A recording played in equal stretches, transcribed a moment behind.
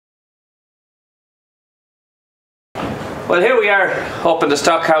Well, here we are up in the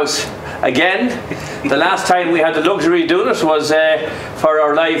Stockhouse again. The last time we had the luxury of doing it was for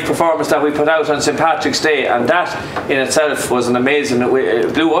our live performance that we put out on St. Patrick's Day, and that in itself was an amazing,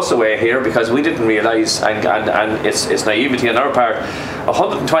 it blew us away here because we didn't realise, and it's naivety on our part,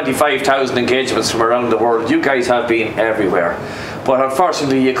 125,000 engagements from around the world. You guys have been everywhere. But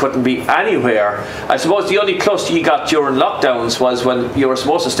unfortunately you couldn't be anywhere. I suppose the only plus you got during lockdowns was when you were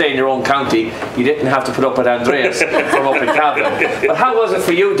supposed to stay in your own county, you didn't have to put up with Andreas from up in Cavan. But how was it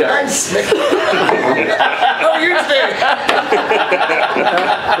for you, Derek? Nice. Oh, you stay.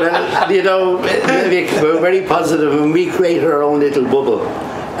 Well, you know, we're very positive and we create our own little bubble.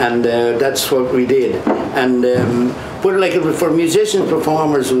 And that's what we did. And but like for musicians,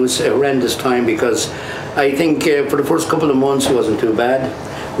 performers, it was a horrendous time because I think for the first couple of months it wasn't too bad.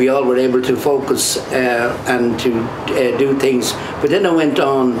 We all were able to focus and to do things, but then it went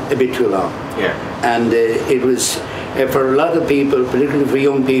on a bit too long. Yeah. And it was for a lot of people, particularly for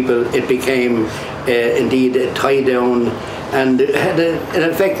young people, it became indeed a tie down. And it had an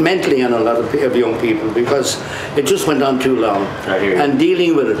effect mentally on a lot of young people because it just went on too long. And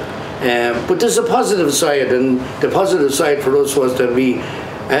dealing with it. But there's a positive side, and the positive side for us was that we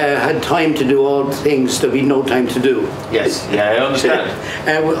had time to do all the things that we had no time to do. Yes, yeah, I understand.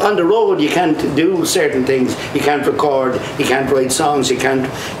 On the road you can't do certain things. You can't record, you can't write songs, you can't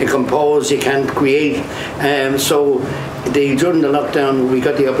compose, you can't create. So during the lockdown we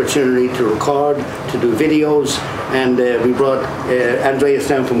got the opportunity to record, to do videos, and we brought Andreas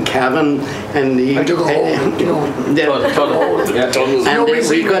down from Cavan, and he I took a hold, you know. And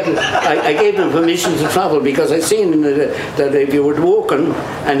we got, I gave them permission to travel because I seen that if you were walking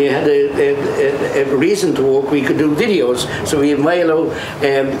and you had a reason to walk, we could do videos. So Milo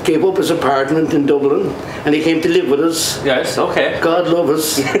gave up his apartment in Dublin, and he came to live with us. Yes, okay. God love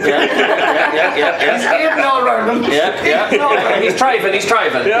us. Yeah. He's eating all around him. Yeah. He's thriving. He's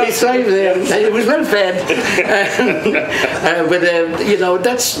thriving. He's thriving. He was well fed. But you know,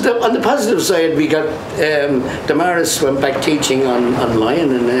 that's on the positive side. We got Damaris went back teaching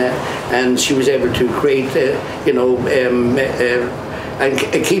online, and she was able to create, you know, and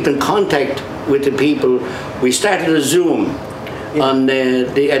keep in contact with the people. We started a Zoom on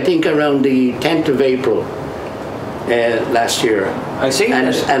I think around the 10th of April last year. I see.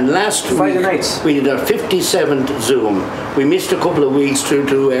 And last Friday week nights we did our 57th Zoom. We missed a couple of weeks due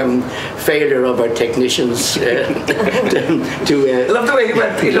to failure of our technicians. I love the way he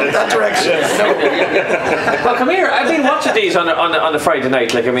went. He looked that direction. Well, come here. I've been watching these on a Friday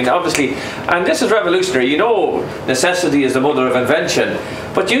night. Like, I mean, obviously, and this is revolutionary. You know, necessity is the mother of invention.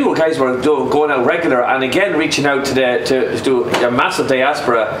 But you guys were going out regular, and again reaching out to a massive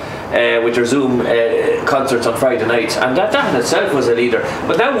diaspora with your Zoom concerts on Friday nights, and that in itself was a leader.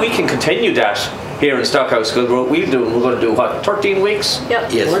 But now we can continue that here in Stockhouse because we're going to do what, 13 weeks?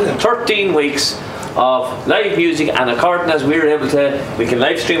 Yep. Yes. 13 weeks of live music, and according as we can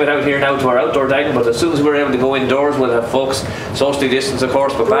live stream it out here now to our outdoor dining, but as soon as we're able to go indoors, we'll have folks socially distanced, of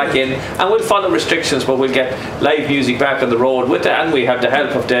course, but back in, and we'll follow restrictions, but we'll get live music back on the road with that, and we have the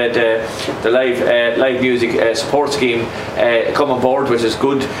help of the live music support scheme come on board, which is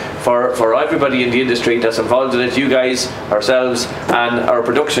good for everybody in the industry that's involved in it. You guys, ourselves, and our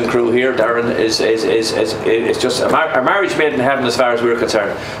production crew here, Darren, is just a marriage made in heaven as far as we're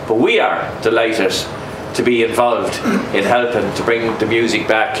concerned. But we are delighted to be involved in helping to bring the music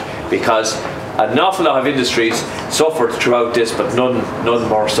back, because an awful lot of industries suffered throughout this, but none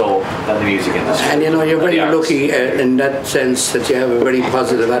more so than the music industry. And you know, you're very lucky in that sense that you have a very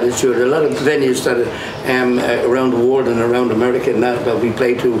positive attitude. A lot of venues that around the world and around America and that we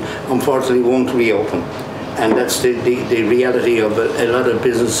play to, unfortunately, won't reopen. And that's the reality of a lot of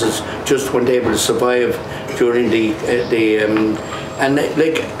businesses just weren't able to survive during and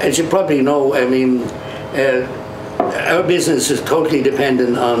like, as you probably know, I mean, our business is totally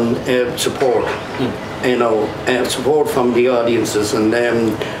dependent on support. You know, support from the audiences, and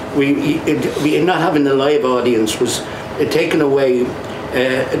we not having a live audience was taken away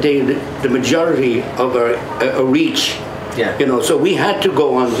the majority of our reach. Yeah. You know, so we had to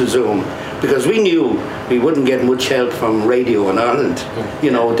go on to Zoom because we knew we wouldn't get much help from radio in Ireland.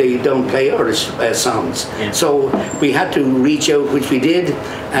 You know, they don't play our songs. So we had to reach out, which we did,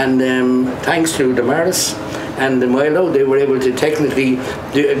 and thanks to Damaris And Milo, they were able to technically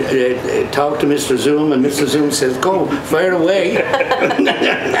talk to Mr. Zoom, and Mr. Zoom says, "Go, fire away."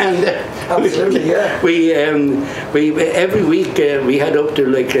 And Absolutely, yeah. we every week we had up to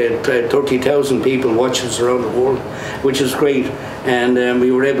like 30,000 people watch us around the world, which is great. And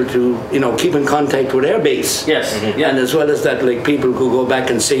we were able to, keep in contact with our base. Yes. Yeah. And as well as that, like, people could go back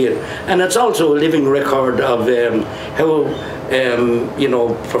and see it. And it's also a living record of how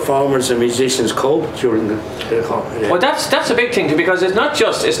performers and musicians cope during the well, that's a big thing too, because it's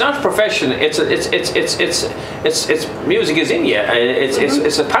not profession. It's music is in you.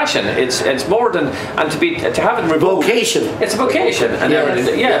 It's a passion. It's more than, and to have it revoked. Vocation. It's a vocation and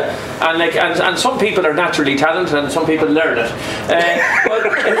everything. Yeah. And some people are naturally talented, and some people learn it. But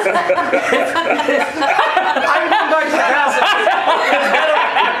I'm going back to the castle.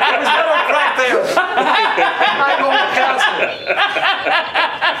 It was better crack there. I'm going to castle.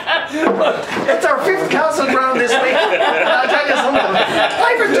 It's our 5th castle round this week. And I'll tell you something.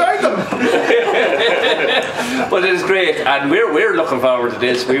 I've enjoyed them. But it is great, and we're looking forward to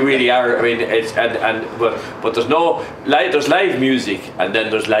this. We really are. I mean, but there's live music, and then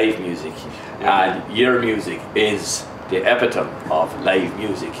there's live music, and your music is the epitome of live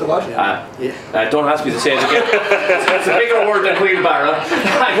music. Don't ask me to say it again. It's a bigger word than wheelbarrow.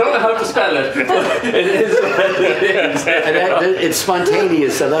 I don't know how to spell it, but it is. It's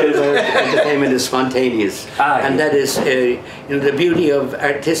spontaneous. A lot of our entertainment is spontaneous, and that is, the beauty of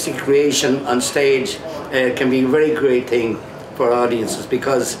artistic creation on stage can be a very great thing for audiences,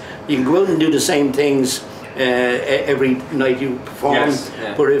 because you can go out and do the same things every night you perform. Yes,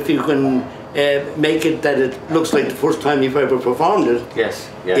 yeah. But if you can make it that it looks like the first time you've ever performed it,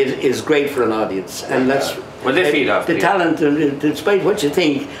 it is great for an audience. And that's they feed off the talent. And despite what you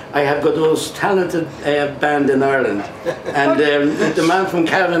think, I have got the most talented band in Ireland, and the man from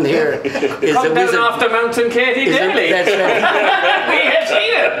Cavan here is come a down wizard. off the mountain, Katie Daly. That's right. We have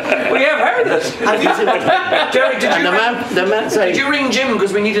seen it. We have heard it. Jerry, Sorry. did you ring Jim,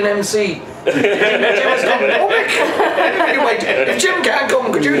 because we need an MC? Jim is coming. Anyway, if Jim can't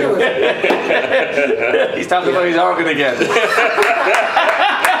come, could you do it? He's talking about his organ again.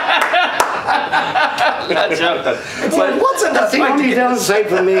 What's in that? The only downside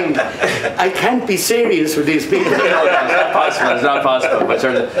for me, I can't be serious with these people. No, it's not possible. But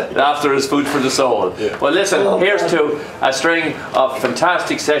laughter is food for the soul. Yeah. Well, listen, here's to a string of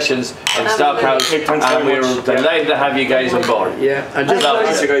fantastic sessions in Stockhouse, and we're delighted to have you guys on board. Yeah, and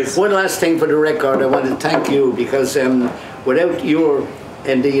just one last thing for the record, I want to thank you, because without your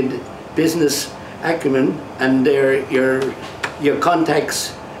indeed business acumen and your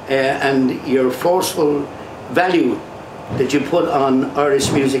contacts and your forceful value that you put on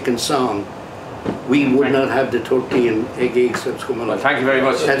Irish music and song, we would not have the 13 gigs that's coming up. Thank you very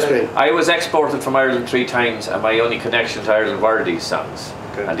much. That's great. I was exported from Ireland 3 times, and my only connection to Ireland were these songs.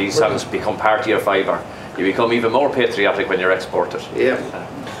 Okay. And these songs become part of your fibre. You become even more patriotic when you're exported. Yeah.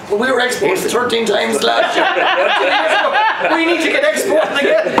 Well, we were exported 13 times last year. We need to get exported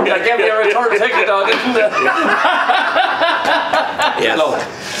again. I gave you a return ticket on, didn't I? Yes.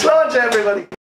 Slán to everybody.